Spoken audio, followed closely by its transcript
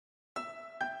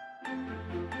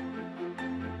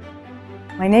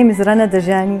My name is Rana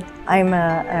Dajani. I'm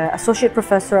an associate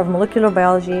professor of molecular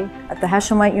biology at the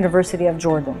Hashemite University of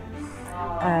Jordan.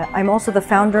 I'm also the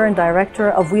founder and director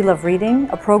of We Love Reading,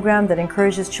 a program that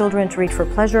encourages children to read for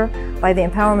pleasure by the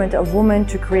empowerment of women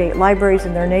to create libraries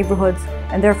in their neighborhoods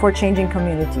and therefore changing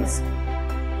communities.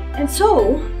 And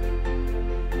so,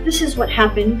 this is what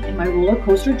happened in my roller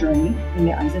coaster journey in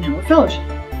the Eisenhower Fellowship.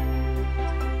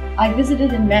 I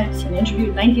visited and met and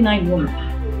interviewed 99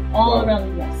 women all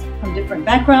around the US, from different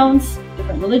backgrounds,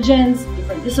 different religions,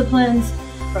 different disciplines,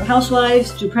 from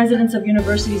housewives to presidents of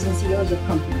universities and CEOs of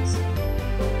companies.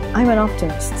 I'm an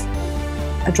optimist.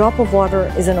 A drop of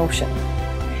water is an ocean.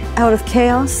 Out of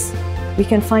chaos, we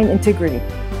can find integrity.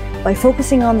 By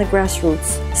focusing on the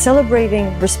grassroots,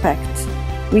 celebrating respect,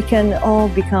 we can all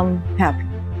become happy.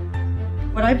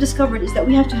 What I've discovered is that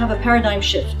we have to have a paradigm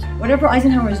shift. Whatever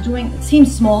Eisenhower is doing, it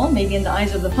seems small, maybe in the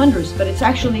eyes of the funders, but it's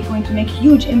actually going to make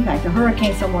huge impact, a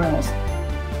hurricane somewhere else.